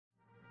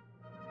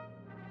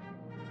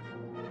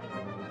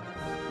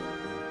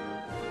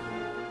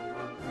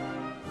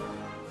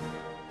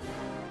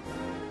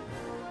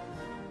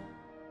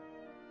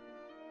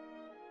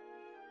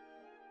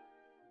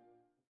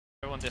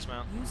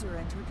dismount. User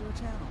entered your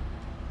channel.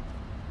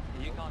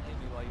 Yeah, you can't hit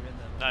me while you're in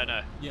there. No,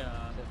 no.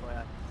 Yeah.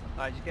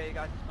 Alright, just get you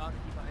guys dismounted,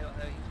 keep on he's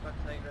about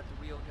to say you're at the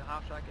wheel of your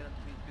half track, get them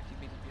to be 50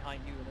 meters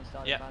behind you and then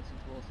start advancing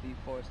towards the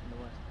forest in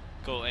the west.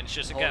 Cool, and it's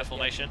just a get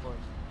formation.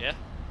 Yeah?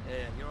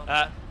 Yeah, you're on the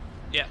left.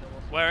 Yeah.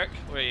 Warwick,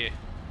 where are you?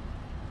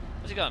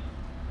 Where's he gone?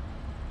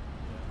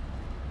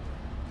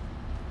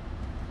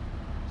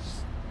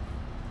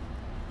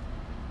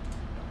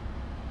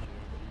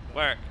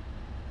 Warwick.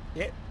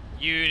 Yeah.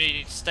 You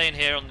need to stay in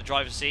here on the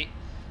driver's seat.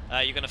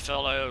 You're going to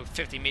follow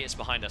 50 meters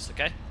behind us,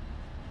 okay?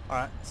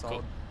 Alright, so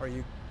cool. Are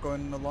you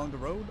going along the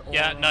road? Or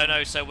yeah,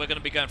 no, so we're going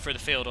to be going through the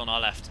field on our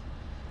left.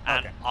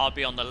 And okay. I'll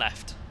be on the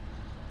left.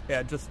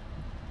 Yeah, just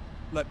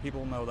let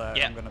people know that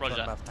I'm going to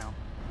turn left now.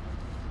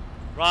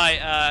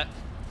 Right,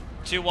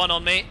 2-1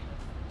 on me.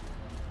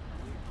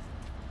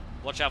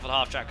 Watch out for the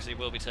half track because he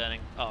will be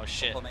turning. Oh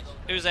shit.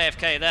 Who's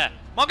AFK there?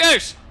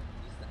 Mongoose! He's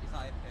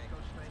not AFK.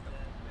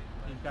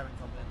 He's grabbing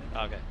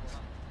something. Okay.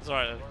 It's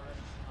alright.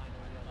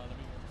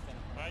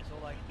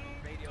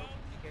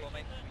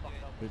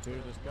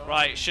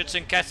 Right,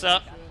 Schützen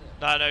Kessler.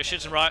 No,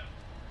 Schützen right.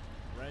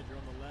 Red, you're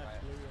on the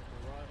left, blue, on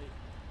the right.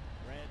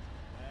 Red,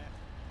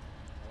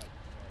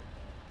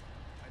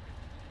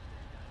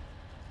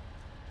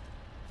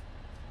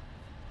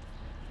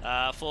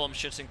 left. Form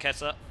Schützen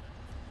Kessler.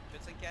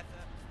 Schützen Kessler.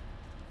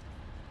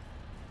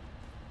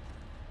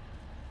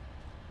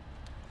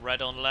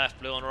 Red on left,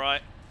 blue on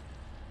right.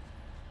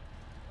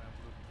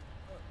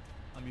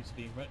 I'm used to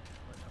being red.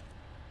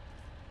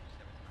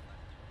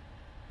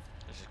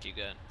 Let's just keep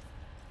going.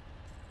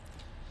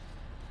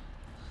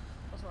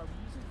 Oh, sorry, are we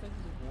using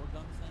fences with war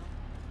guns now?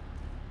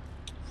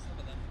 Some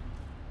of them.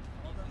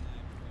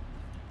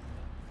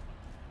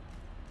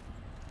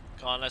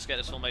 Come on, let's get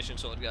this formation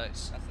sorted,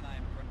 guys. That's an eye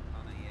in front of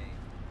Arma,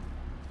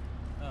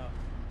 yeah. Oh.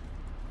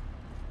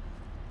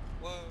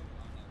 Whoa. Oh,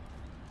 no.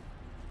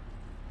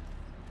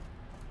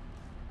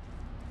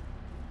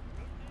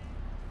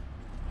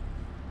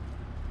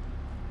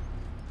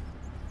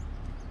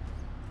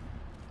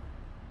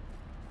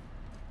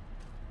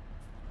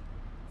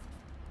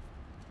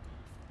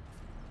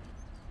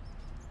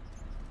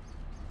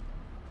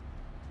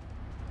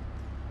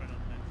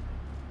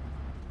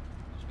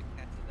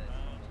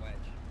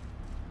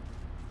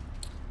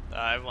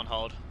 Everyone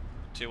hold.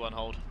 2-1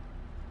 hold.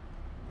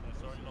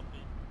 Sorry,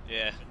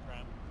 Yeah.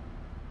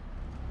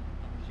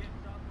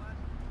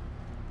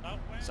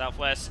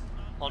 Southwest.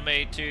 On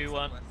me,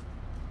 2-1.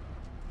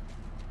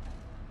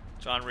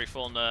 Try and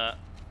reform the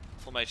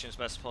formation as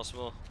best as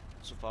possible.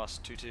 So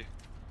fast, 2-2.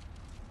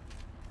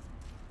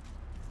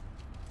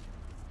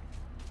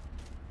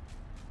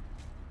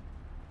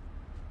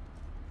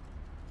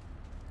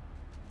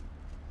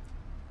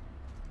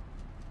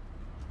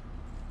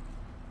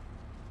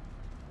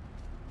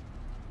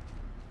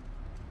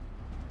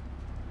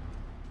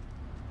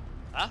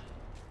 Huh?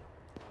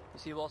 You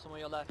see also on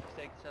your left, it's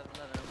taking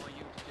 7-11. I want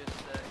you to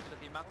just look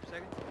at your map for a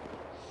second.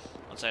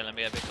 One second, let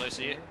me get a bit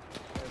closer to you.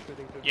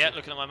 Yeah,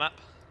 looking at my map.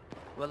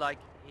 We're like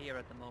here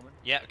at the moment.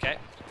 Yeah, okay.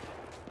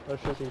 I'm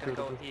gonna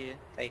go here.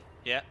 Hey.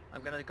 Yeah.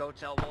 I'm gonna go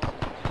tell Walter to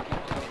just keep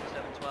on going to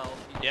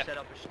 712. You Yep. set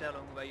up a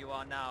Stellung where you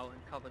are now and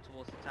cover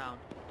towards the town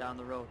down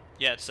the road.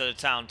 Yeah, so the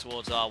town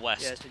towards our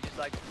west. Yeah, so just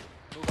like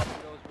move up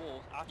to those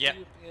walls. After Yep.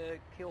 you've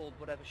killed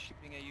whatever's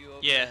shooting at you over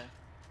Yeah. there,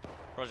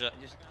 Roger.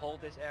 and just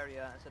hold this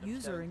area and set up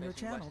User Stellung in your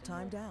facing channel west and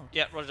timed north. out.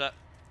 Yeah, roger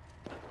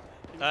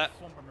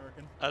Swamp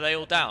American. Are they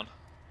all down?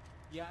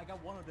 Yeah, I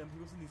got one of them.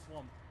 He was in the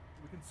swamp.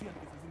 We can see him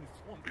because he's in the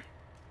swamp.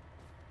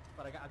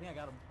 But I think I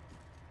got him.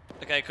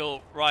 Okay,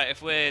 cool. Right,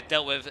 if we're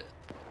dealt with,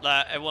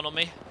 everyone on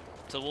me,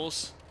 to the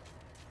walls.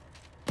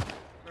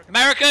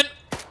 American!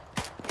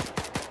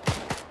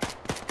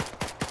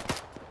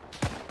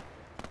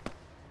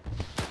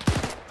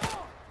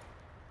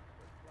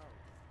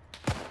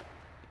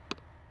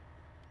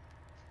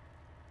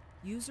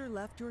 User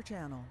left your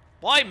channel.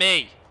 Why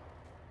me?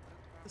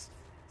 Just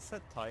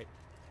sit tight.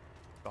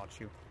 Got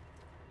you.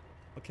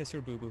 I'll kiss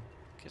your boo-boo.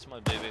 Kiss my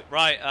baby.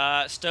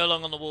 Right,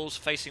 Sterling on the walls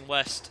facing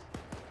west.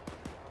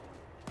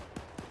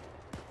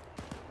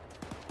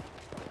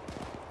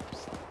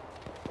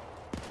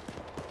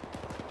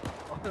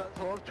 That's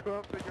all I'm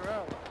trying to figure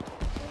out.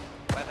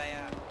 Where they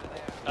at? Where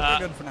they at?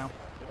 We're good for now.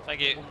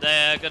 Thank you.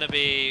 They're gonna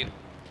be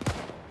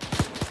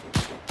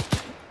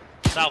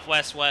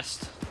southwest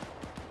west.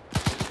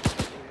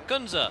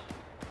 Gunza,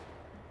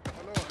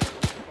 Hello,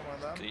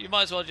 Commandant. you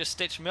might as well just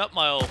stitch me up,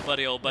 my old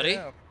buddy.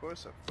 Yeah, of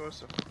course. Is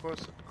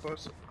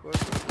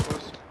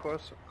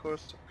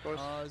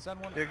that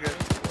one? You're good.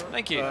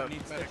 Thank you.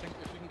 Need stitching?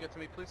 if you can get to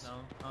me, please. No,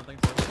 I don't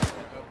think so.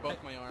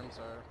 Both my arms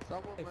are...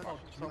 Someone Hey, mentioned Paul,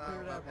 can you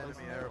clear that enemy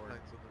voice?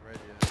 airplanes on the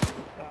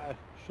radio.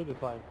 Should be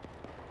fine.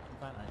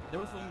 There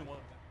was only one.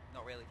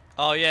 Not really.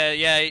 Oh yeah,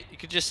 yeah. You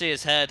could just see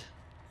his head.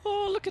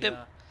 Oh, look at him.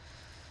 Yeah.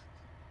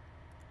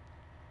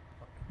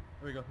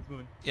 There we go. He's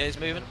moving. Yeah, he's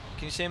moving.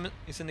 Can you see him?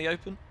 He's in the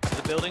open.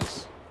 The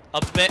buildings.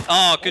 Up a bit.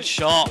 Oh, good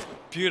shot.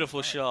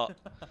 Beautiful shot.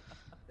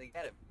 They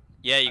get him.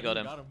 Yeah, you I got think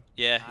him. we got him.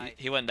 Yeah, Nice.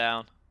 he went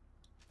down.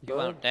 He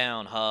went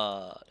down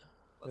hard.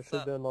 There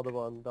should be another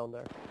one down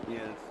there.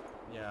 Yes.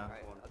 Yeah.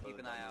 Alright, I'll keep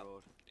an eye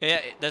out.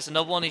 Yeah, there's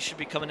another one. He should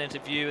be coming into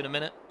view in a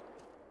minute.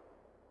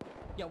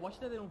 Yeah, watch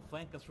that they don't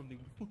flank us from the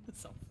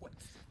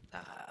southwest.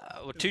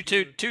 Well,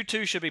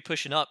 2-2 should be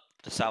pushing up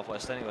the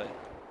southwest anyway.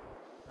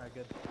 Alright,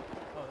 good.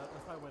 Oh,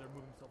 that's probably why they're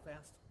moving so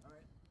fast.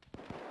 Alright.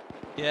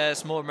 Yeah,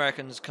 it's more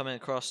Americans coming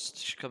across.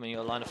 Should come in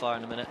your line of fire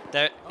in a minute.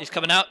 There, he's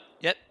coming out.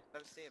 Yep.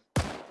 Don't see him.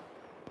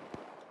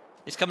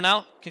 He's coming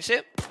out. Can you see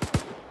him?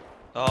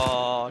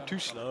 Oh, too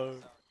slow.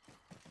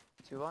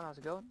 2-1, how's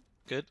it going?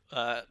 Good.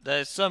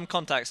 There's some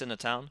contacts in the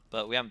town,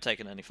 but we haven't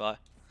taken any fire.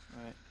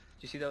 Alright.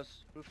 Do you see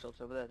those rooftops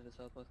over there to the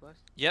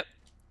southwest? Yep.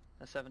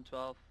 That's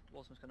 7-12.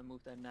 Walson's gonna move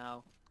there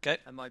now. Okay.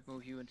 I might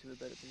move you into a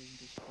better position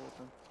to support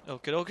them.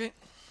 Okay, okay.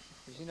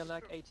 Have you seen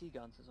like AT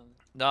guns or something?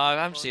 No, I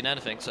haven't seen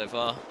anything so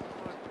far.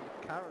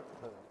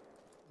 Character.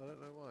 I don't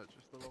know why, it's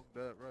just a long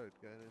dirt road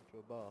going into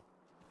a bar.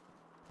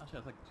 Actually,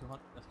 that's like 200.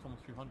 That's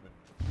almost 300.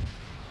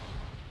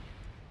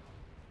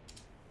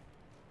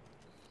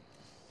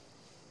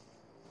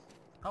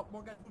 Oh,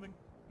 more guys moving.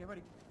 Get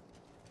ready.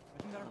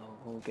 Machine gunner.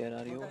 Oh, get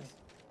out of More your way. guys.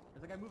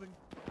 There's a guy moving.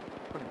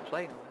 Put him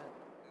plane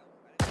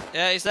over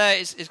Yeah, he's there.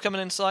 He's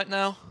coming in sight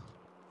now.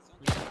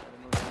 there.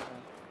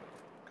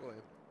 Got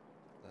him.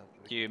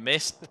 You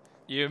missed.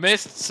 You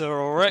missed,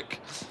 Sir Rick.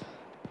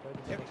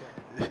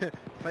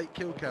 Fake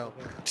kill count.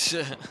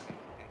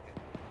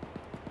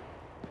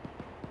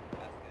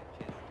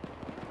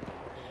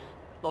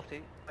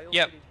 Lofty, I also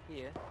Yep. need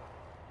here.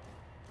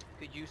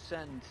 Could you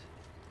send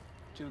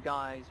 2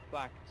 guys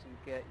back to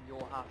get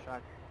your half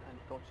track and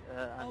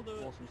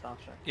Walson's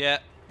half track? Yeah,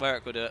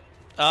 Warwick will do it.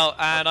 Oh,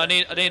 and I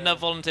need another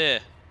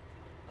volunteer.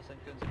 I'll send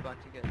Guns back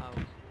to get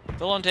ours.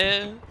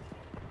 Volunteer.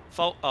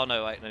 Falk. Oh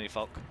no, wait, no need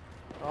Falk.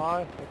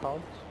 I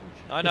can't.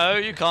 I know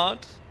you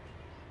can't.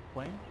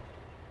 Plane.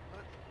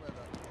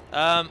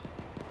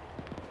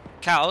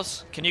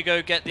 Cows, can you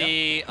go get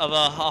the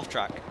other half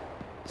track?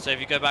 So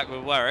if you go back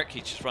with Warwick, he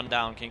just run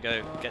down. Can you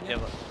go get the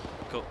other?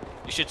 Cool.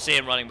 You should see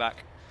him running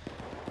back.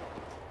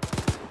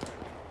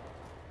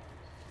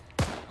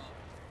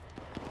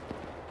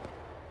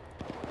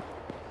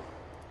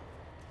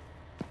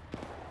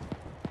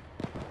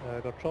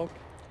 Got chalk.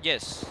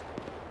 Yes.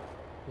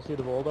 You see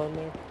the wall down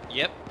there?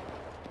 Yep.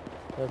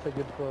 That's a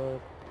good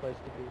place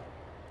to be.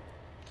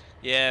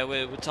 Yeah,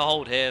 we're to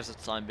hold here for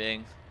the time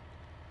being.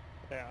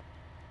 Yeah.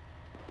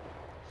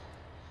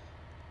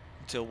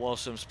 Until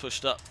Walsham's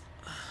pushed up.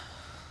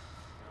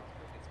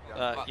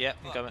 Yeah,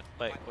 I'm coming.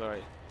 Wait, where are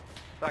you?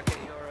 Back at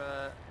your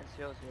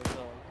NCOs here as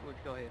well. Would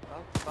you go here?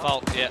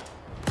 Falk, yeah.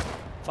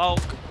 Falk.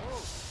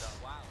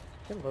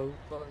 Hello.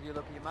 Well, you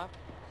look at your map.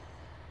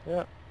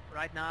 Yeah.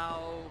 Right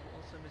now,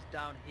 Walson is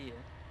down here.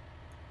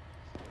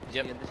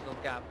 Yep. See in this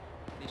little gap.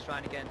 He's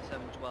trying to get into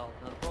 712.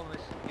 Now the problem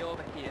is, you're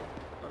over here.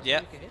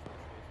 Yep.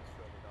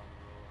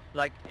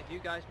 Like, if you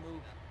guys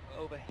move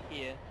over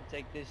here and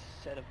take this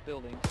set of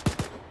buildings,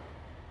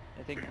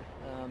 I think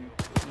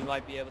you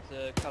might be able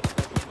to cover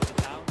that into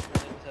the town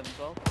in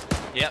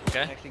 712. Yep,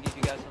 okay. And actually give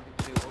you guys something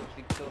to do.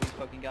 Obviously kill these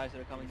fucking guys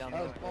that are coming down the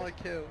That was road. my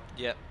kill.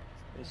 Yep.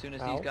 As soon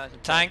as Ow. these guys are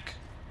Tank.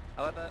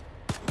 However,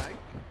 Tank.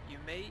 you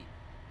may,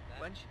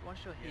 once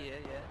you're here,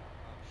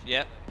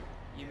 Yep.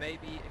 you may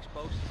be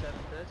exposed to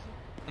 730.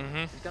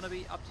 Mhm. It's gonna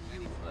be up to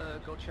you,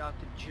 Goldshard,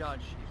 to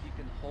judge if you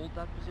can hold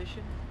that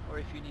position or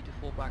if you need to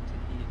fall back to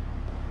here.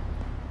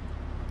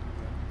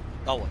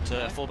 Oh, what,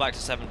 to fall back to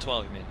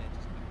 712, you mean?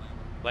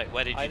 Wait,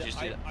 where did you just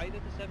do that? Either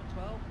the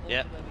 712 or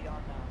Yeah. where we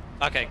are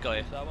now. Okay, got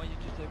you. So I want you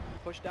just to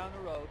push down the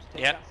road,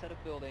 take Yep. that set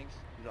of buildings,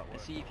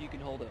 and see if you can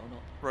hold it or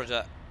not. Roger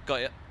that.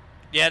 Got you.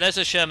 Yeah, there's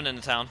a Sherman in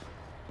the town.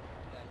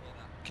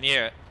 Can you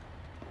hear it?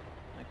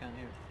 I can't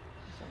hear it.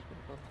 It sounds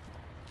pretty close.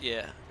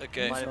 Yeah,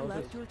 okay. User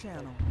left your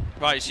channel.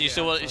 Right, so you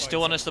still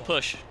want us to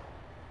push?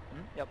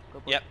 Yep, go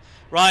for Yep.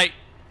 Right.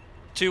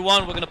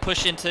 2-1, we're going to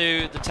push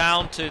into the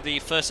town to the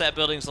first set of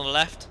buildings on the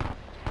left.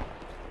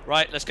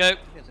 Right, let's go. it.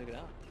 You can take it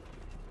out.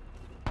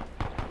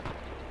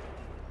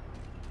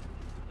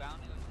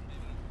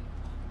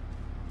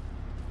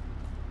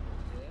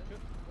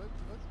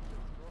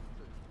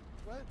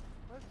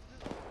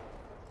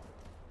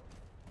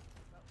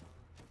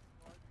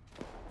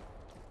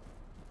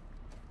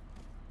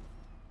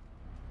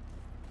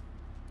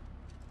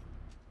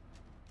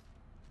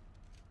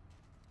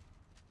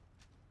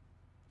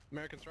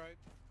 Americans right.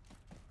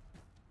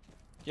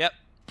 Yep.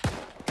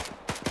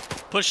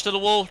 Push to the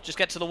wall, just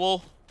get to the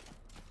wall.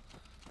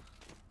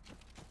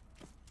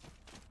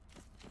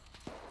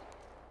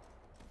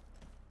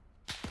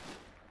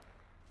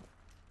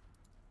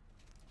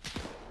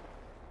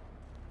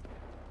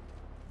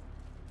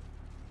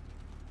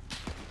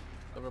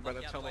 Over by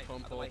the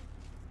telephone pole.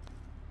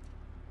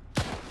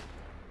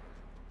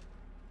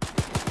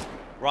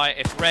 Right,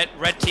 if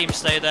red team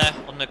stay there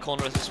on the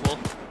corner of this wall.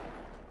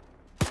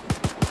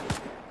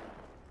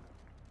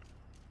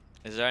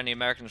 Is there any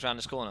Americans around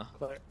this corner?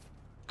 Clear.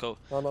 Cool.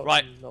 No, no,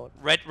 Right, no.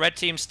 red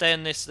team stay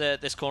in this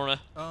this corner.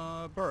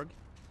 Berg.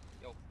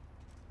 Yo.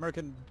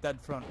 American dead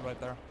front right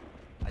there.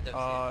 I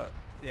don't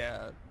see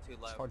Yeah. Too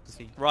low. It's hard to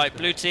see. Right,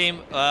 blue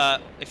team.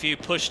 If you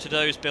push to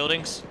those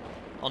buildings,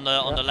 On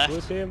the left.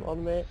 Blue team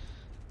on me.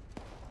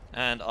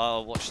 And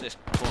I'll watch this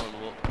corner of the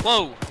wall.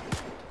 Whoa!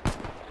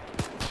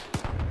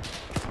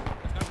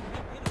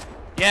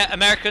 Yeah,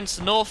 Americans to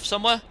the north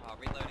somewhere. Oh,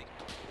 reloading.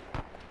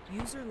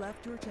 User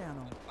left your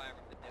channel. Fire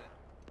up and do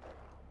it.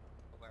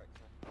 Or where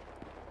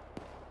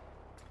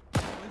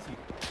it's Where is he?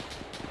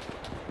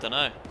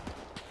 Dunno.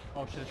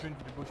 Oh shit, they're shooting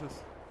through the bushes.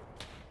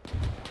 Oh,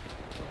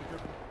 be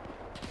careful.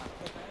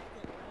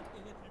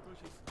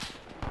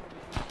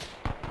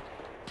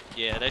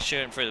 Yeah, they're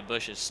shooting through the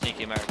bushes.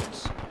 Sneaky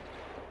Americans.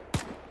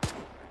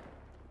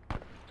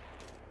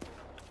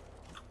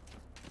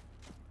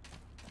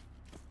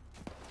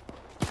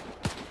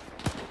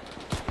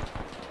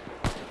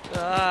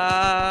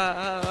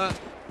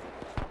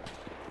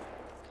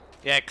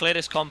 Yeah, clear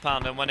this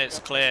compound, and when it's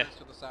clear,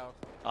 to the south.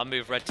 I'll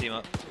move red team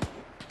up.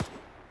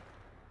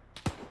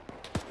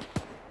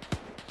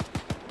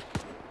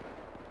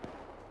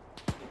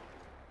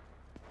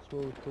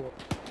 Smooth to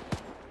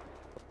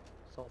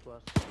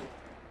southwest.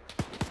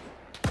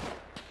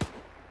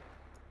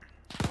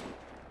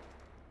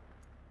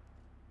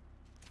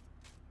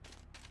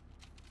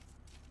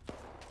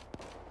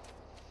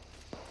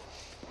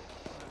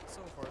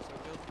 So far, so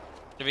good.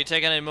 Have you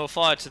taken any more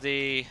fire to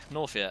the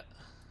north yet?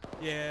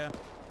 Yeah,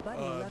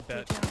 Buddy left your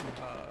but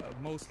channel.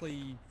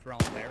 mostly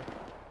around there.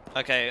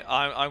 Okay,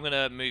 I'm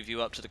gonna move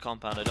you up to the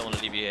compound. I don't want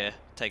to leave you here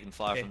taking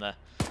fire Okay. from there.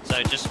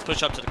 So just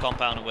push up to the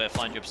compound and we'll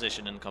find your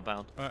position in the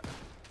compound. Alright,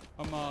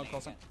 I'm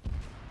crossing.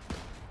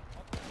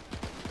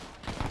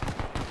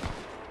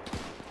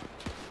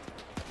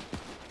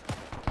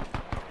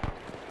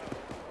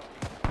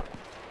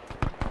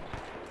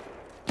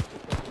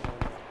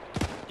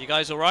 You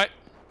guys all right?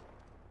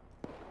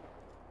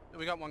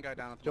 We got one guy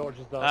down at the George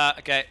is down.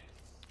 Okay.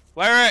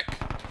 Warwick!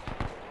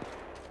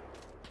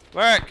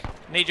 Warwick!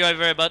 Need you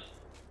over here, bud.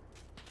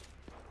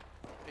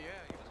 Yeah,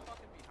 he was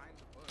fucking behind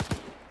the bush.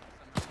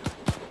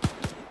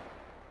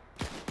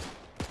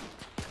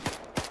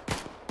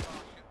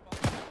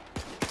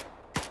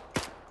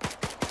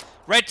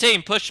 Red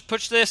team, push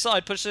to this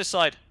side, push to this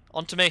side.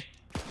 Onto me.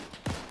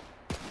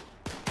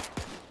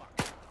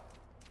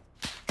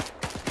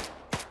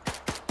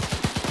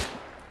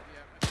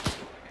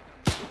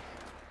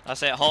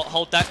 That's it.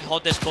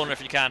 Hold this corner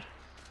if you can.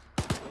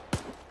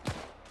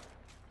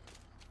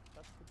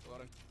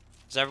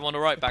 Is everyone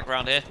all right back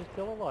around here? He's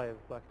still alive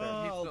back there.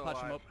 He's I'll still patch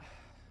him alive. up.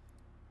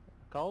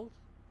 Carl,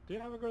 do you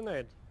have a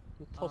grenade?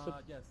 Toss it.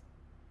 Yes.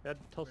 Yeah,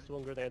 toss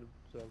one grenade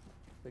to him.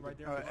 Right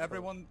there.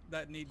 Everyone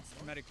that needs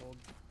medical,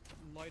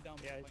 lie down.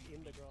 Yeah, behind it's me.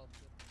 in the ground.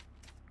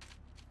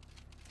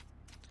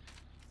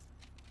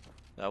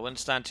 I wouldn't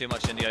stand too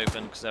much in the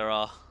open because there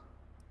are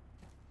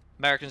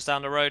Americans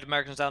down the road.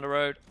 Americans down the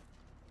road.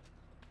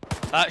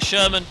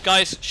 Sherman,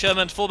 guys,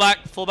 Sherman, fall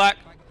back, fall back.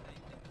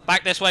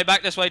 Back this way,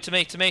 to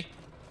me, to me.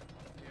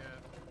 Yeah,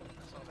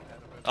 I saw the head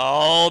of it.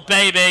 Oh,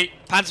 baby.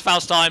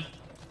 Panzerfaust time.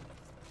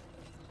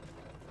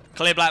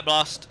 Clear black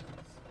blast.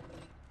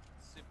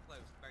 Super close,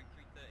 bearing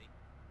 330.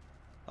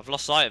 I've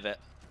lost sight of it.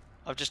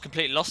 I've just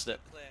completely lost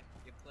it. Clear,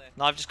 you're clear.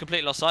 No, I've just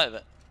completely lost sight of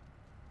it.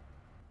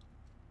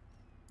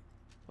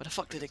 Where the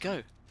fuck did it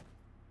go?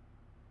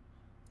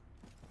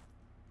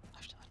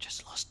 I've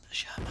just lost the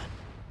Sherman.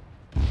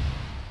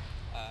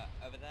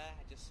 Over there,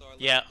 I just saw a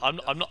Yeah,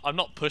 I'm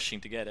not pushing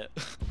to get it.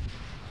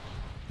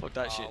 Fuck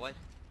that shit.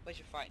 Where's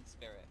your fighting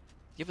spirit?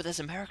 Yeah, but there's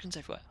Americans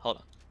everywhere. Hold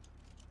on.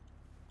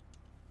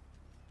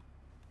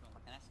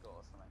 Like an escort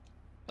or something?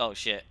 Oh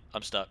shit,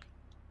 I'm stuck.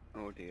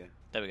 Oh dear.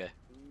 There we go.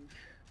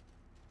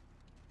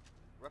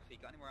 Ruffy,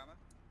 got any more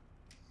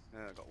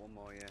ammo? I got one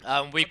more,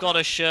 yeah. We've got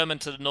a Sherman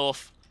to the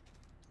north.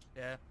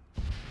 Yeah.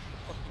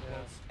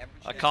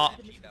 Everyone's I got can't-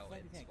 an energy belt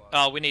in the squad.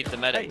 Oh, we need the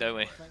medic, don't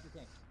we?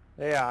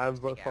 Yeah, I'm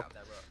Take it out fucked. of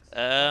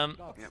their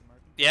rocks. Yep.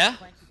 Yeah?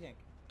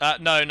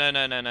 No. Grab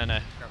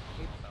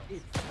the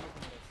belts.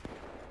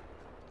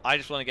 I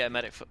just want to get a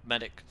medic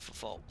for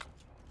folk.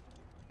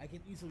 I can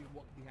easily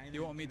walk behind Do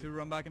you want me to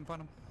run back and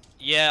find him?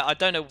 Yeah, I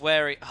don't know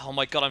where he... Oh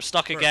my god, I'm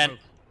stuck First again.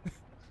 move.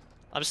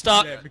 I'm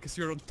stuck. Yeah, because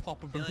you're on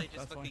top of him. Billy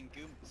just That's fine. fucking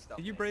goomed stuff.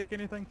 Did you break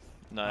anything?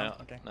 No,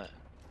 Oh, okay. no. Right,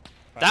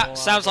 That well,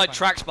 sounds I'll like find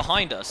tracks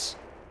behind us. him.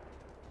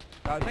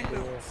 I think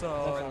that's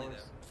Definitely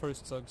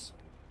first sugs.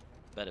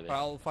 Better be.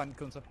 I'll find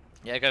Kunza.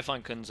 Yeah, go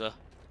find Kunza.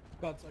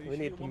 Guts, are you We sure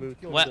need you to want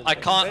move. kill Well, them? I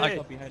can't- Hey. I-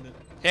 Up behind it.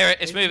 Here,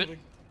 it's moving.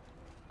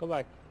 Come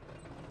back.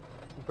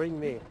 Bring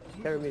me.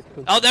 Carry me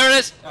to Oh, there it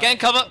is! Get in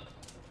cover!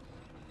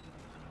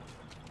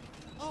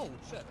 Oh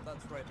shit,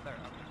 that's right there.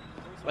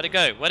 Where'd it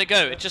go? Where'd it go?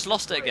 It just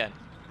lost it again.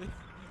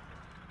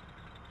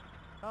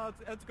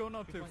 It's going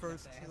up to Point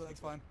first, that so ass that's like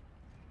fine.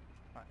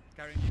 Alright,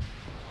 carrying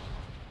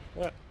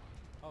you. Yeah.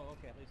 Oh,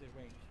 okay, at least it's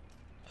range.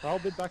 I'll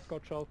be back,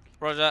 Gottschalk.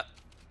 Roger.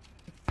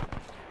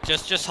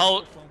 Just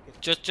hold. Flank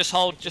it. Just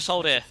hold here.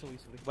 So easily.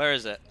 Where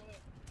is it?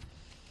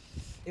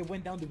 It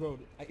went down the road.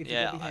 If you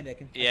Yeah, go behind it, I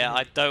can. Yeah,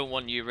 I can don't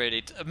want you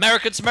really.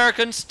 Americans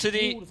to Ooh,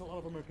 the. there's a lot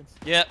of Americans.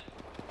 Yep.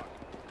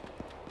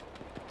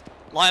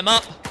 Light 'em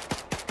up.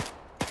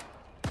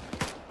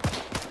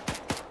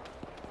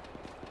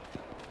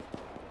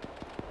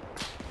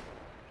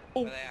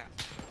 Where they at?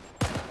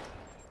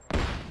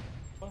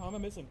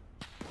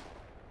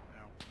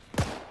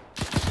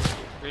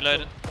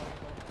 Reloaded.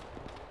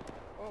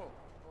 Oh,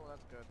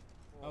 that's good.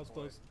 Oh, I was boy.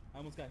 close. I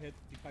almost got hit.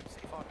 Fuck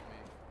me.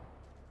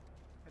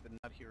 I did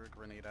not hear a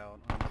grenade out.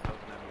 I almost throw an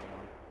enemy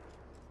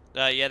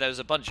one. Yeah, there was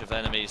a bunch of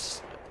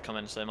enemies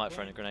coming, so they might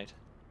throw in a grenade.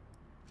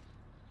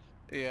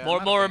 Yeah,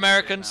 More I'm out of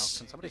Americans. bandage now.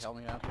 Can somebody help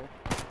me out here?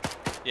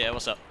 Yeah,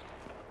 what's up?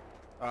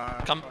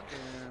 Come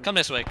Come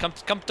this way. Come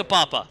to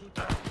Papa.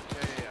 Yeah.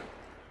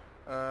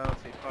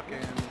 Let's see. Fucking.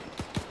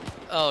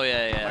 Oh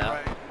yeah, yeah. My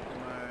right.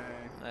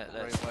 My right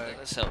leg.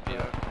 Let's help you.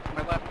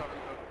 My left arm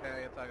is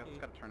okay. It's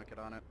got a tourniquet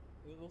on it.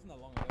 It wasn't that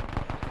long ago.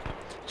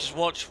 Just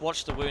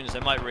watch the wounds. They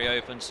might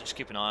reopen, so just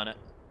keep an eye on it.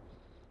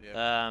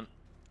 Yeah.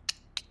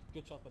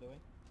 Good shot, by the way.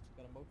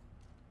 Got them both.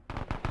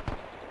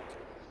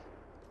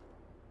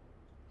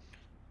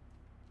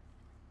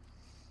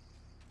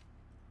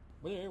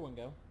 Where did everyone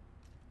go?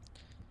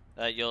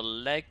 Your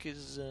leg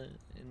is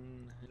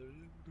in.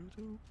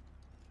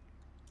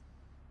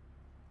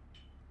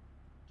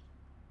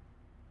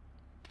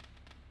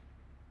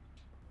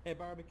 Hey,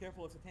 Bar, be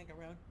careful. There's a tank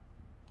around.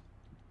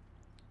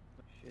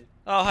 Shit.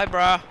 Oh, hi,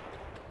 brah. So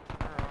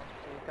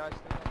you guys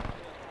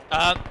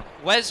think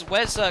Where's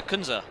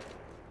Kunza?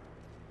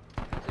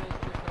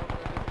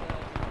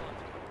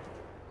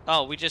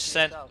 Oh, we just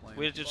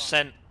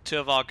sent two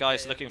of our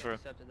guys looking for him.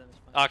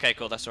 Okay,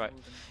 cool. That's right.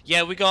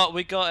 Yeah, we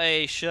got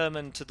a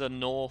Sherman to the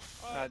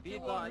north. Be Who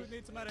advised.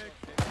 needs a medic?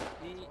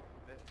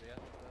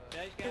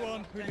 There's Go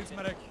on, who needs a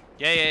medic?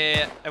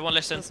 Yeah. Everyone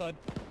listen. This side.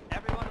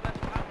 Everyone who has a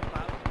power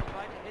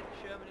try to hit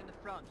the Sherman in the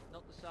front,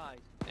 not the side.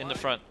 In the Why?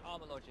 front.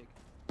 Armor logic.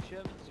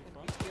 Sherman's can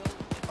be killed.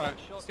 Alright,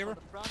 Shots Stever.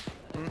 from the front,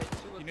 and then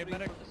 2 or You need 3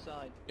 medic? from the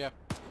side. Yeah.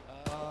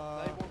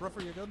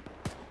 Rougher, you good?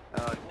 I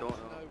don't know.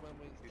 when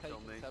we You take tell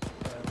me. exactly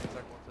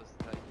want us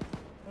to take it.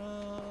 Yeah,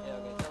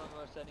 okay, tell them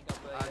we're setting up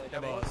a...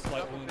 have a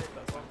slight wound,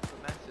 that's fine.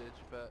 the message,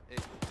 but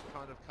it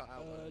kind of cut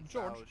out when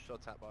George. I was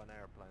shot at by an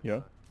airplane.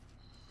 Yeah.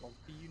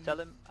 Tell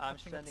him I'm I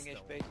think sending a it's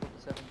faithful to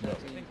I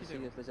 713 think to you see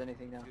do. if there's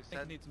anything now. You I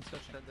think you need some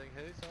stitching. sending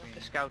who? Sorry?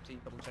 A scout team.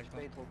 Double check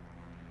that. Faithful.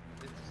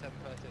 Into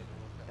 713.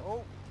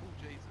 Oh,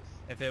 Jesus.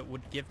 If it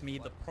would give me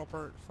the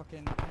proper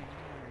fucking thing.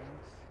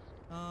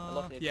 I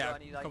love it. Yeah,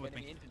 Any like come with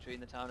enemy me. infantry in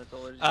the town at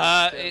all? Or is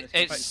it just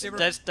It's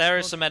Sherman's there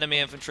is some enemy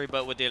infantry,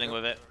 but we're dealing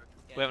with it.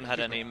 Yeah, We haven't had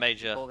any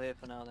major all here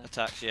for now then.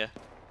 attacks yet.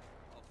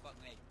 Oh, fuck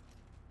me.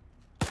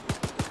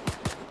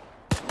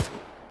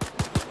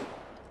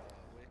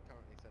 We're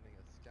currently sending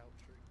a scout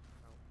troop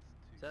out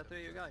to Is that 3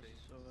 of you guys? 713.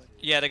 So,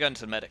 Yeah, they're going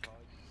to the medic.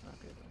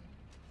 okay, then.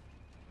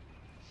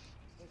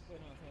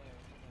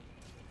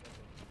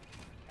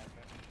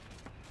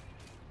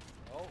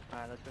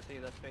 Alright, let's go see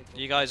if that's faithful.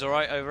 You guys all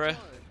right over here?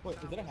 Wait,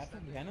 is that a happen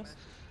behind us?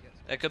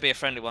 It could be a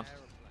friendly one.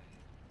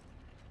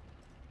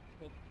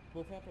 But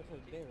both half are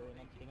there,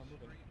 and they're not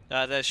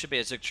moving. There should be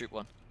a Zug troop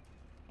one.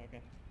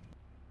 Okay.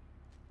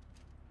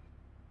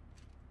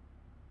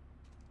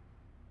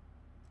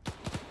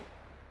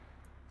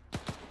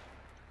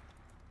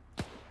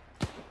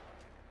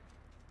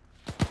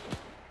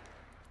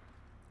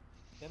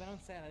 Yeah, but I'm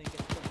sad I didn't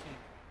get the tank.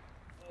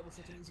 That was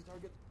such an easy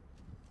target.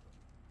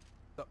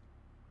 Stop.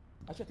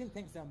 Actually, I think the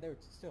tank's down there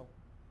still.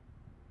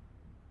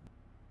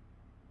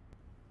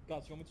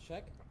 Guys, you want me to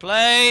check?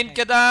 Plane,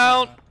 get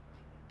down!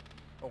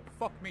 Oh,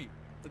 fuck me.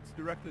 It's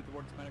directly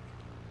towards medic.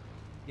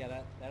 Yeah,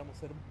 that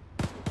almost hit him.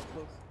 That's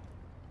close.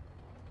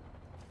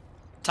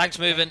 Tank's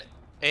moving.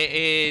 It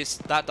is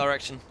that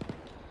direction.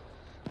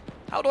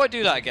 How do I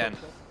do that again?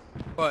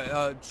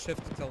 But,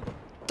 shift to tilde.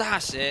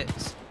 That's it.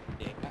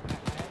 I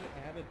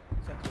have it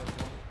set to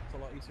S1. It's a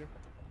lot easier.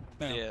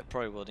 Yeah,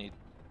 probably will need.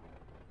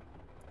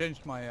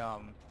 Changed my,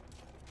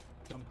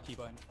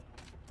 keybind.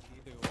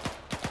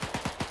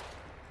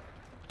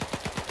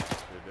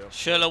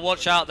 Sherla,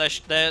 watch out.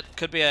 There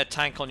could be a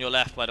tank on your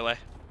left, by the way.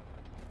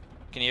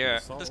 Can you hear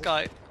it? This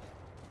guy.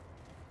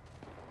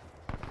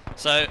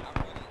 So.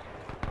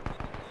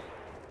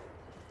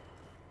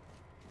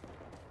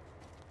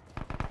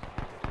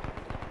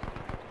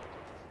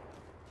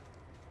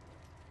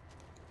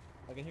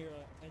 I can hear an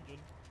engine.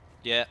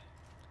 Yeah.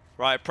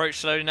 Right, approach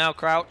slowly now,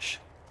 crouch.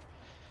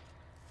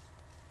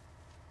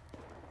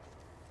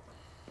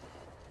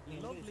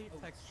 Lovely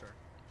texture.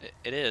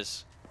 It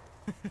is.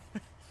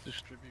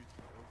 Distribute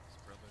oats,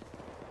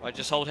 brother. Right,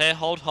 just hold here.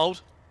 Hold.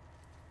 Oh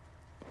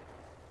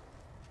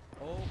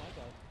my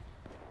god.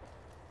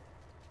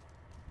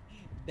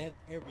 Dead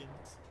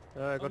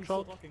Aryans. Got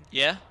shot.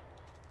 Yeah?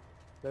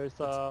 There's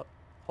a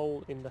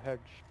hole in the hedge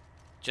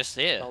Just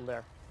here. down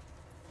there.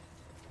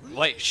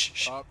 Wait,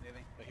 shh. Oh,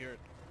 I hear it.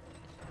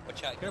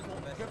 Watch out. Careful,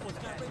 careful, it's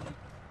got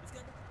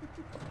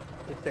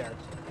It's there.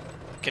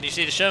 Can you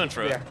see the Sherman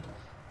through Yeah. it?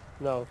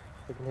 No,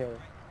 I can hear it.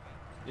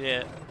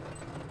 Yeah.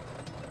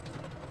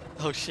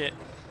 Oh shit.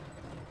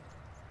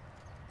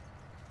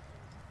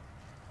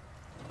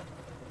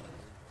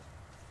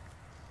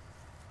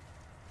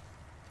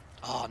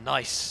 Oh,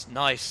 nice,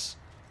 nice.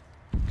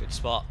 Good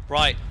spot.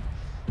 Right.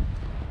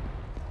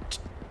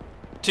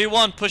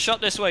 2-1, push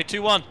up this way,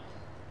 2-1.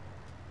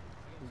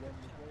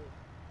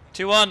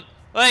 2-1.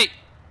 Wait!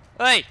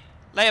 Wait!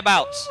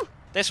 Layabouts!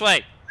 This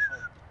way!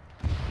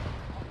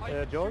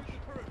 George?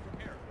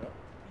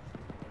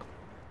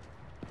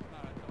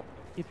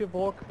 if you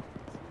walk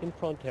in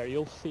front here,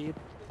 you'll see it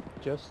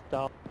just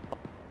down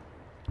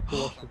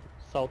towards the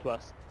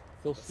southwest.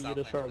 You'll see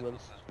the Shermans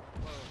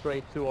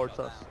straight towards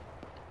us.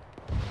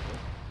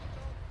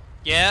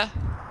 Yeah?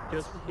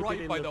 Just hit it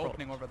Right in by the the front.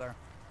 opening over there.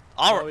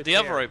 Our, No, it's the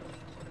other here. rope.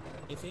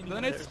 It's aiming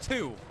Then at it's us.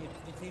 two.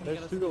 It's aiming There's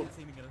at us. two. It's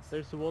aiming at us.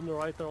 There's one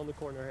right there on the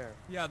corner here.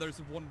 Yeah, there's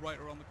one right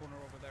around the corner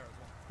over there as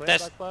well. Clear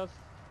There's- that glass.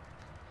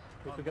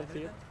 If you can see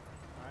it,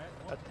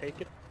 Alright, I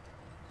take it.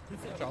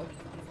 Joe,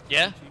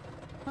 Yeah?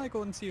 can I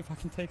go and see if I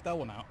can take that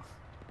one out?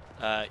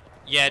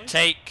 Yeah,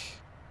 take...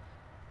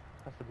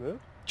 Has it moved?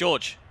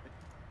 George.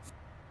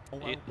 Oh,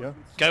 You- Yeah.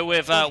 Go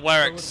with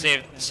Warwick to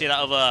see that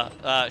other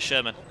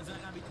Sherman. Is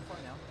that gonna be too far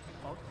now?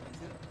 Oh,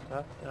 is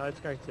it? No, it's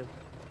going to. It's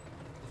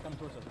coming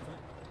towards us, isn't it?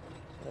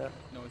 Yeah.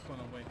 No, it's going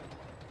away.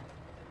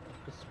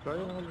 It's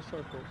going on the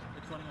circles.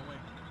 It's running away.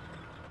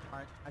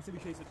 Alright, I say we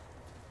chase it.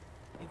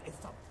 It's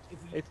stopped. If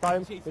we It's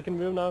time. chase We it, can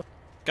move now.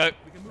 Go.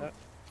 we can move. Yeah.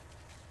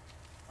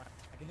 Alright,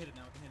 I can hit it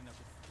now. I can hit it now.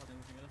 It's not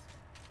anything at us.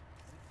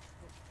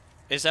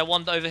 Is there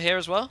one over here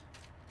as well?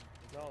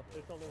 No,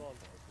 there's only one.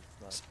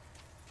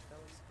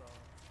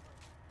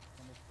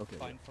 Okay.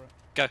 Fine for it.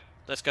 Go.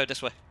 Let's go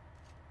this way.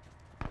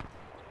 Where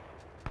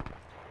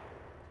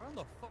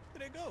the fuck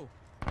did it go?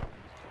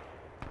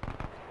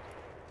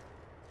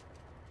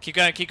 Keep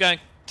going, keep going.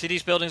 To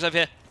these buildings over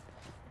here.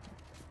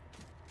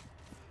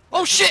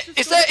 Oh shit!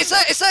 It's there! It's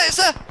there! It's there! It's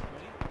there!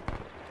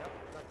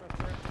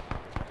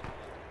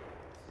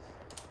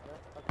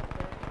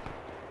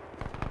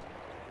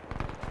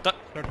 Start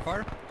the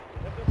fire?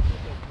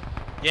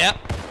 Yeah.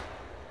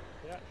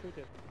 Yeah, shoot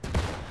it.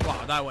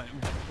 Wow, that went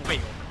way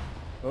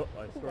over. Oh,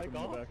 I struck him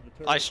in the back of the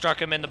turret. I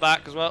struck him in the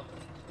back as well.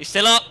 He's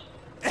still up.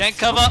 Get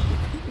cover.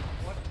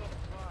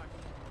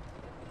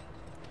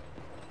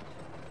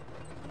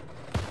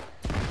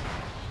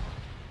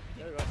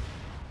 There you go.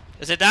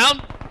 Is it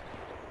down?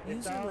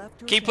 User down.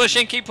 left your Keep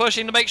channel.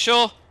 pushing to make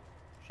sure.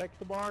 Check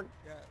the barn.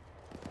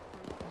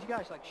 Did you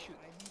guys like shoot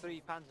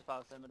 3 Panzer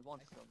files them at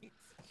once?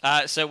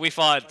 Though? So we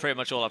fired pretty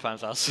much all our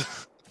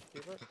Panzers.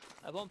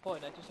 At one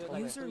point, I just heard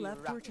like User 3 left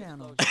your rapid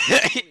channel.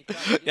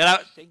 explosions. Yeah,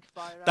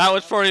 that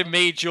was for probably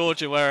me,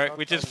 George, and Warwick.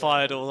 We just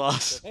fired all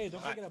ours. Hey,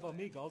 don't forget about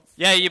me, Gogs.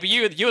 Yeah, but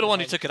you were the one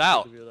who took it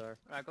out.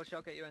 Alright, go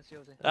shot, get you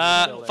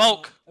NCOZ.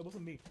 Folk. It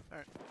wasn't me.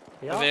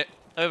 Yeah. Over it.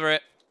 Over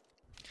it.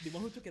 The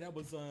one who took it out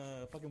was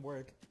fucking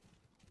work.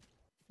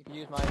 You can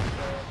use my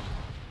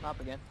map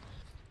again.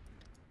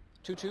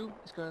 2-2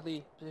 is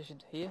currently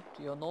positioned here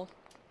to your north,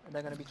 and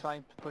they're going to be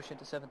trying to push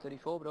into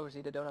 734, but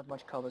obviously they don't have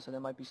much cover, so they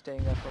might be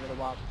staying there for a little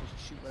while to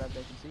just shoot whatever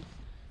they can see.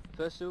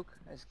 First Zook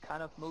has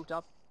kind of moved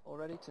up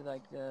already to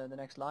like the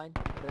next line,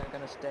 but they're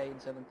going to stay in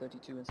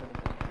 732 and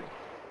 733.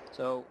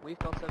 So we've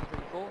got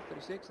 734,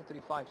 36 and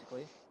 35 to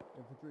clear.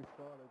 Infantry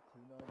started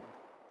 290.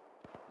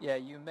 Yeah,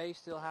 you may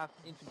still have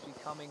infantry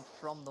coming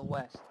from the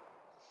west.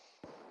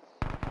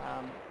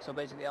 So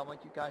basically I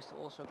want you guys to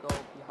also go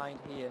behind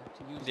here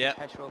to use Yep.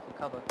 the hedgerow for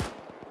cover.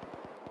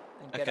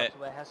 And get Okay. up to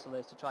where Hessel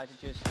is to try to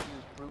just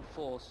use brute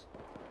force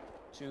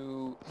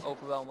to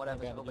overwhelm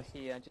whatever's over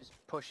here and just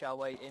push our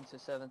way into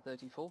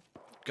 734.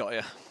 Got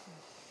ya.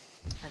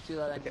 And to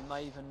that end you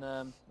might even,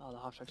 oh the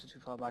half tracks are too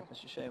far back,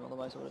 that's a shame,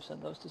 otherwise I would have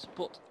sent those to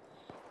support.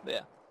 But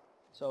yeah,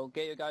 so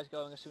get your guys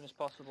going as soon as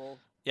possible.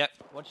 Yep.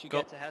 Once you Go.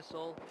 get to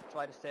Hessel,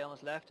 try to stay on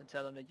his left and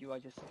tell him that you are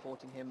just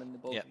supporting him and the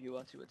both Yep. of you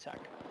are to attack.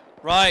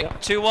 Right.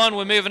 Yep. 2-1.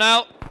 We're moving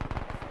out.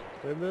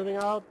 We're moving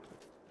out.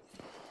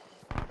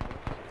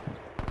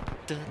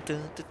 Dun,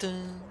 dun, dun,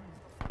 dun.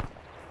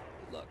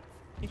 Good luck.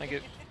 Thank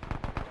you.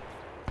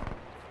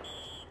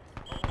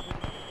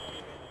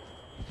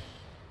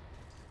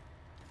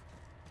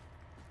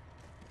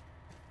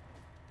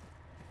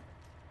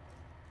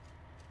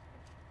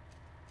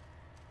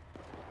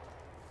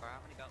 How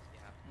many belts do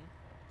you have?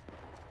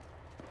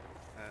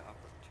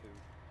 I've got 2.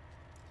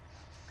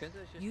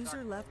 Kinza's just User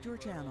starting left where your we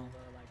were channel.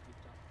 over, like,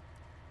 we've done.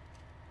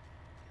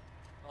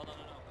 Oh no,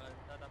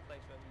 that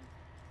place where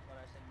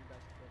I sent you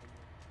guys to go to.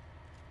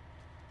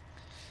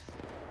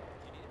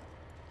 You need it?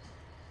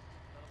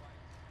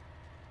 Otherwise.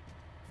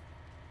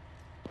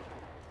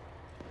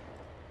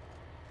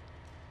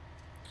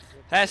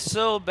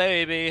 Hessel,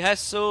 baby.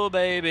 Hessel,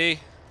 baby.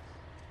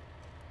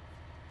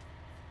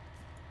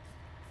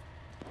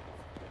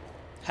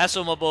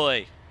 Hessel, my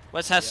boy.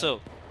 Where's Hessel?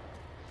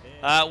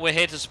 We're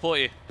here to support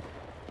you.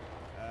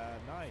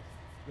 Nice.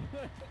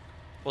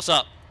 What's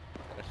up?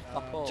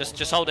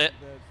 Just hold it.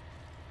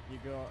 You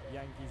got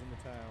Yankees in the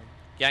town.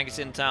 Yankees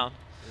in town.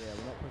 Yeah,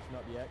 we're not pushing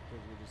up yet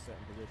because we're just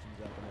setting positions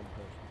up and then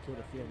push. We killed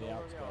a few on the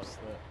outskirts,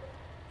 but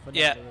for now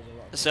Yeah. there is a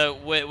lot of So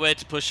we're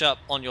to push up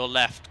on your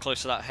left,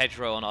 close to that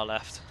hedgerow on our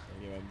left.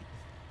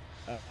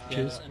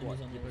 Cheers. What,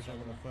 you push up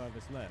on the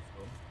furthest left?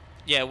 Or?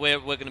 Yeah, we're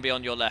going to be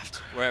on your left,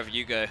 wherever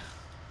you go.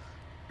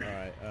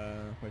 Alright,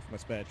 wait for my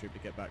spare troop to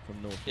get back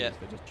from north. Yeah.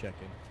 They're just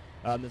checking.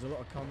 There's a lot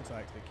of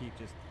contacts that keep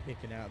just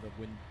picking out the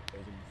windows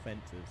and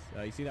fences.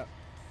 You see that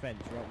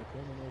fence right in the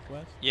corner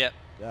northwest? Yep.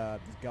 There's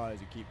guys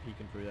who keep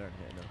peeking through there and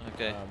hitting them.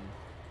 Okay.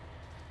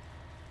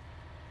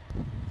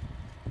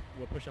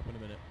 We'll push up in a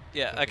minute.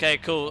 Yeah. Okay.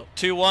 Cool.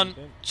 2-1.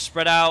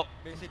 Spread out.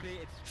 Basically,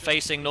 it's just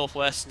Facing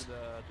northwest. to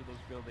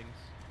those buildings.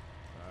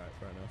 Alright,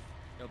 fair enough.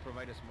 They'll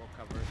provide us more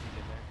cover if we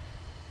get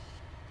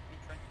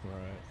there.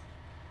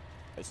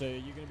 Right. So you're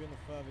going to be on the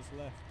furthest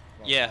left?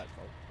 Well, Yeah. right,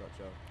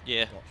 gotcha.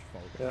 Yeah.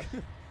 Gotcha.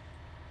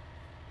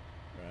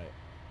 Right.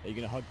 Are you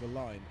going to hug the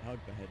line? Hug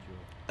the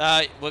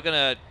hedge? We're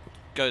gonna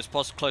go as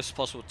close as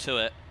possible to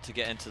it to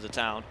get into the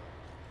town.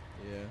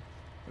 Yeah.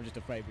 I'm just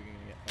afraid we're going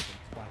to get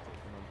fucking splattered if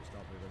we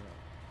start moving up.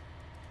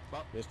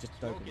 Well, it's just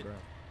open ground.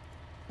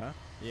 Huh?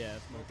 Yeah,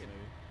 smoking.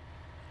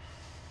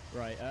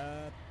 Right,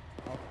 I'll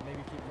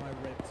maybe keep my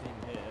red team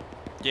here.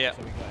 Yeah.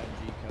 So we got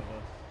MG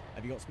cover.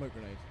 Have you got smoke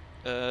grenades?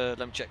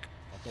 Let me check.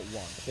 I've got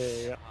one.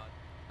 Yeah.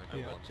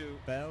 I've got 2.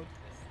 Failed?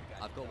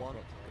 I've got 1.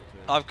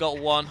 I've got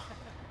 1.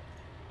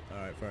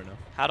 Alright, fair enough.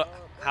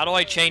 How do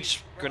I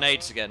change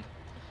grenades again?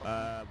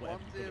 Whatever you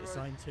put it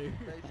assigned to.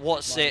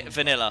 What's it?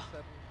 Vanilla.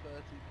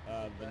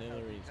 Vanilla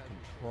is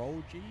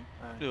Control G.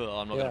 Ugh,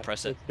 I'm not gonna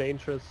press it. It's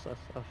dangerous.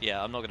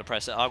 Yeah, I'm not gonna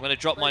press it. I'm gonna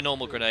drop my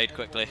normal grenade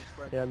quickly.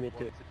 Yeah, me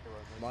too.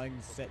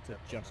 Mine's set to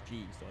just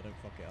G, so I don't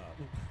fuck it up.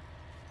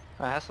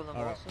 Hassel and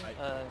Alright,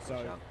 Wilson.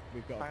 so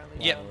we've got apparently,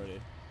 a Yep. plan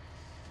already.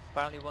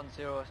 Apparently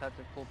 1-0 has had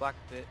to pull back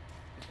a bit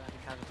because I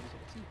had casualties.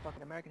 I see a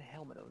fucking American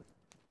helmet over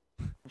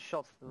there. And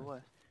shots to the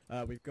west.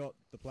 We've got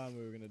the plan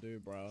we were going to do,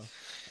 bro.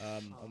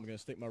 I'm going to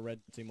stick my red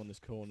team on this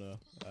corner.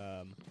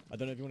 I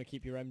don't know if you want to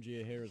keep your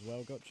MG here as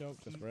well,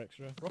 Gottschalk, just for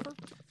extra.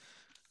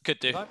 Could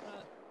do.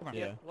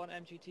 Yeah. One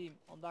MG team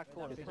on that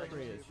corner.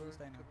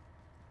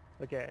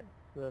 Okay.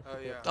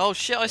 Oh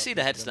shit! I see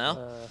the heads now.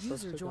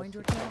 User joined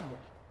your channel.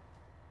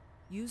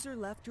 User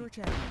left your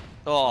channel.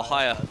 Oh,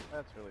 higher.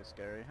 That's really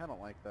scary. I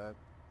don't like that.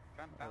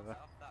 Try and bounce it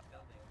off that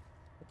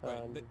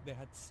building. Right, they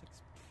had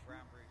 6.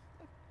 Ground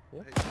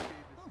roof.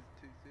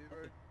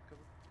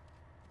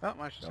 Oh,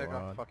 I should take Go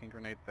off on. the fucking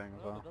grenade thing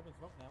as well.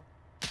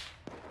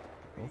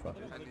 And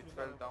it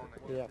fell down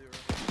Yeah.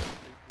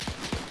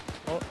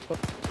 Oh,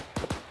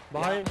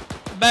 behind.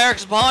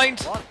 Merrick's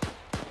behind.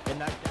 In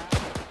that gap.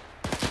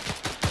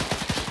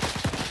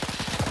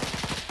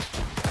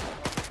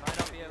 Might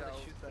not be able to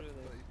shoot through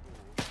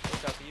this.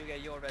 Look out, you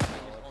get your red team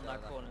on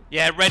that corner.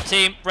 Yeah, red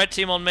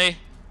team on me.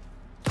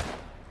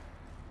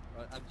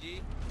 Right,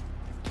 MG.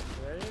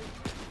 Ready?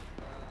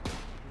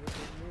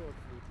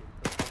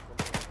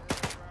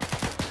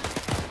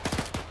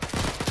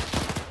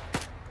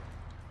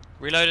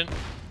 Reloading.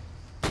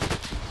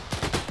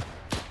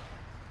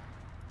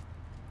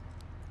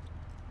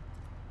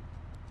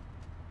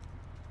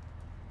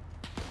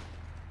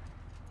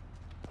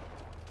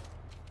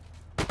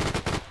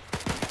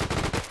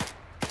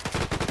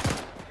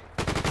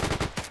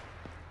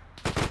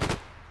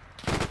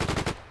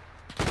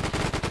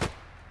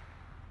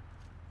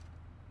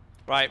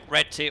 Right,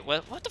 red team.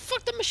 Well, what the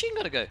fuck? The machine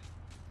gotta go.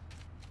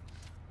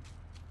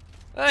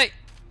 Hey,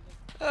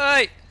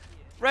 hey,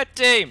 red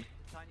team.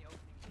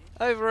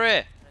 Over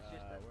here.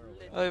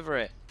 Over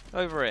here.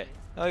 Over here.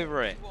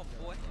 Over here.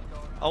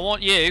 I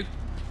want you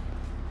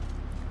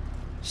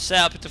set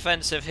up a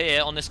defensive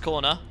here on this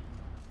corner.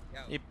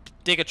 You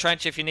dig a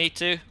trench if you need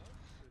to,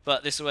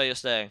 but this is where you're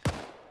staying.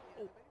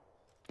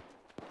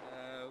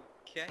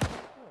 Okay.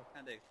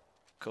 Can do.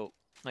 Cool.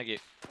 Thank you.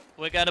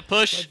 We're gonna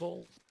push.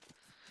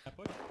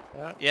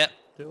 Yeah. Yep.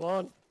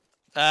 2-1.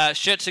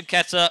 Schutz and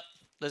Ketter.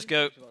 Let's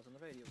go.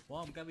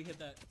 Well, I'm glad we hit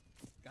that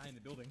guy in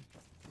the building.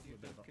 A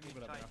little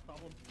bit of a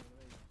problem.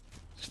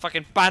 Just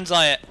fucking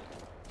banzai it.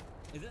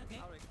 Is it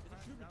okay?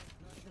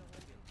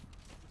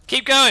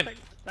 Keep going.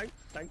 Tank.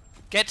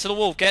 Get to the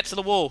wall. Get to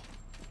the wall.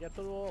 Get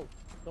to the wall.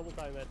 Double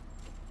time it.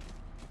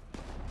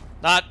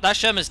 Nah, that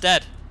Sherman's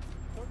dead.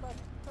 Turn back.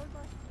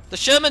 The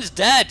Sherman's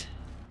dead.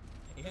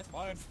 He has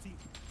a steam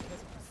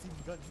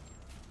gun.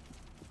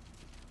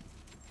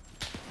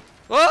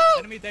 Whoa!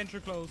 Enemy danger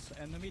close.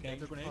 Enemy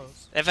danger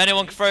close. If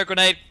anyone can throw a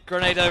grenade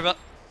over.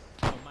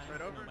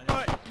 Right over.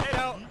 Get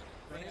out.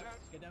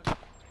 Get out.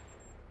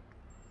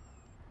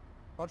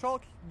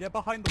 Control, get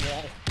behind the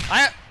wall.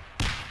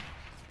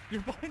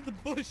 You're behind the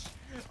bush.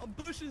 A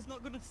bush is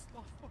not gonna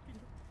stop fucking.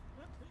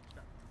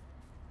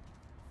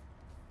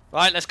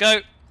 Right, let's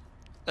go.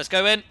 Let's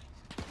go in.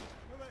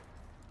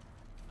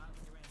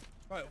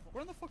 Right,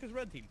 where the fuck is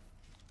red team?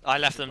 I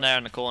left them there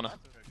in the corner.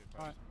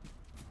 Alright.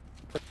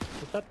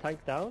 Is that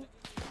tank down?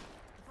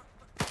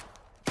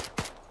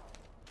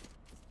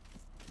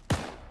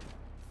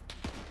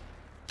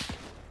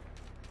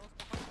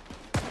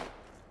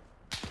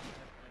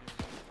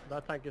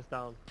 That tank is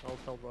down. I'll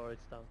tell bro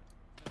it's down.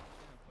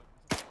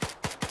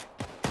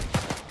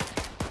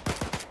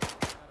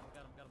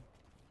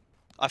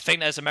 I think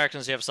there's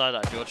Americans the other side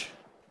of that, George.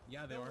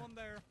 Yeah, there are. One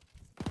there.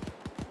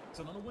 There's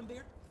another one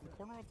there, in the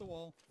corner of the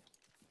wall.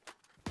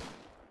 I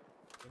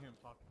hear him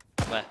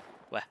talking.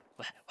 Where?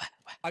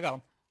 I got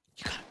him.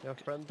 You got him. Your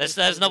friend. There's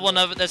another one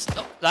over. There's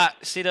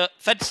that. See the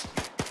fence?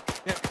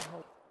 Yeah.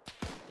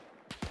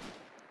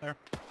 There.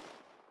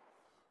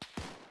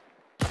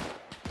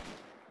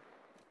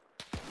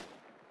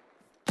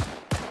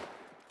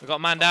 We got a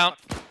man down.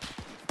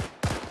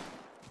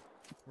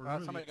 We're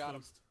really somebody got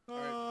him.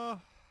 close.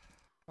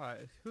 Alright,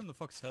 who in the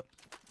fuck's hit?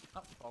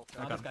 Oh, Oh,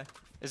 this guy.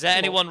 Is there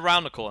anyone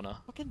round the corner?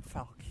 Fucking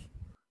Falk.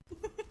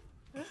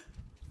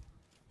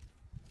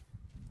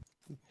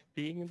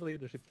 Being in the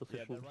leadership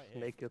position,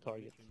 make your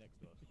target.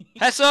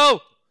 Hesso!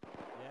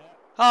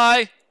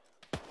 Hi!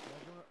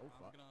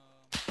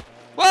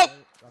 Whoa!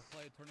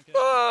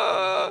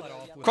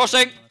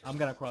 Crossing! I'm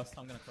gonna cross.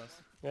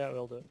 Yeah,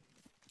 we'll do.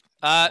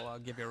 I'll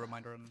give you a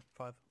reminder in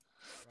 5.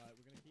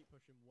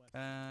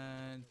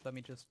 And let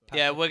me just...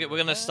 Yeah, we're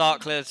gonna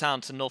start clear the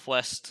town to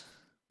northwest.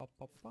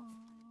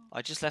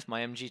 I just left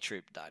my MG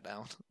troop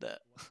down there.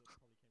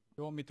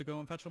 You want me to go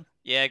and fetch them?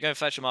 Yeah, go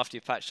fetch them after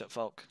you've patched up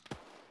Falk.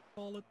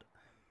 Solid.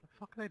 The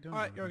fuck are they doing?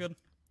 Alright, you're good.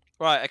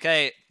 Right,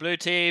 okay, blue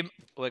team,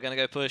 we're gonna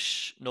go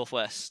push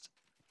northwest.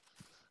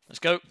 Let's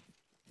go.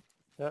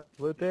 Yeah,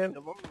 blue team.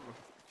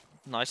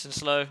 Nice and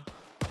slow. Man,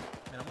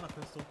 I want a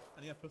pistol.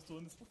 I need a pistol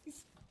in this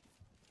place.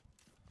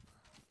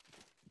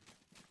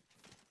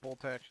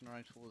 Bolt action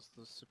rifle is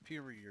the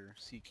superior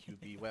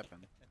CQB weapon.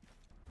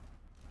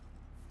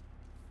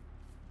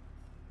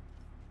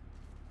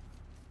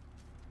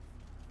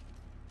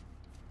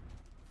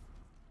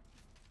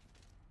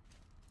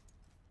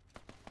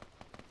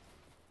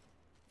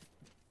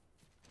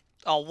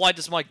 Oh, why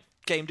does my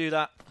game do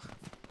that?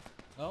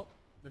 Oh,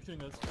 they're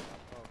shooting us.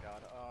 Oh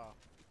god,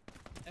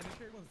 And make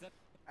sure everyone's dead.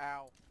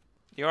 ow.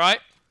 You alright?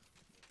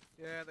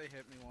 Yeah, they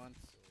hit me once.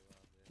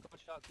 Good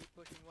shot, keep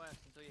pushing west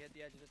until you hit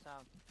the edge of the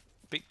town.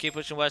 Keep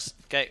pushing west.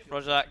 Okay,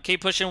 roger that.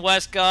 Keep pushing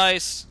west,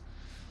 guys.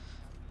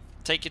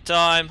 Take your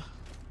time.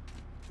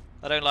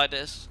 I don't like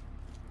this.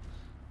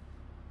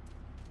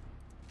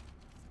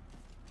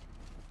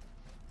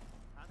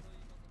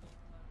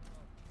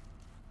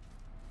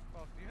 Oh,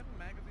 do you have a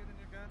magazine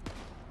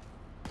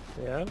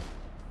in your gun?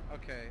 Yeah.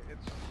 Okay,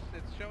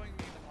 it's showing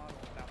me the model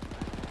without the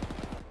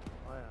magazine.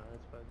 Oh yeah,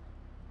 that's fine.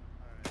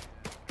 Alright,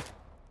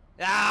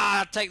 yeah.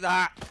 Ah, take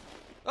that.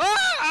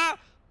 Ah!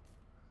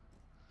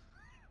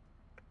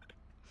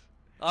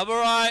 I'm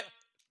alright.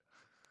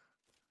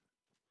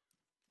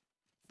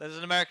 There's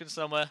an American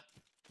somewhere.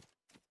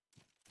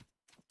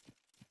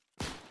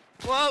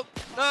 Whoa!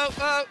 No!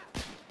 No!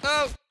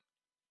 No!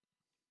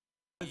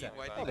 Is that?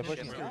 Why Oh, did they're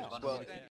you pushing get through. rid of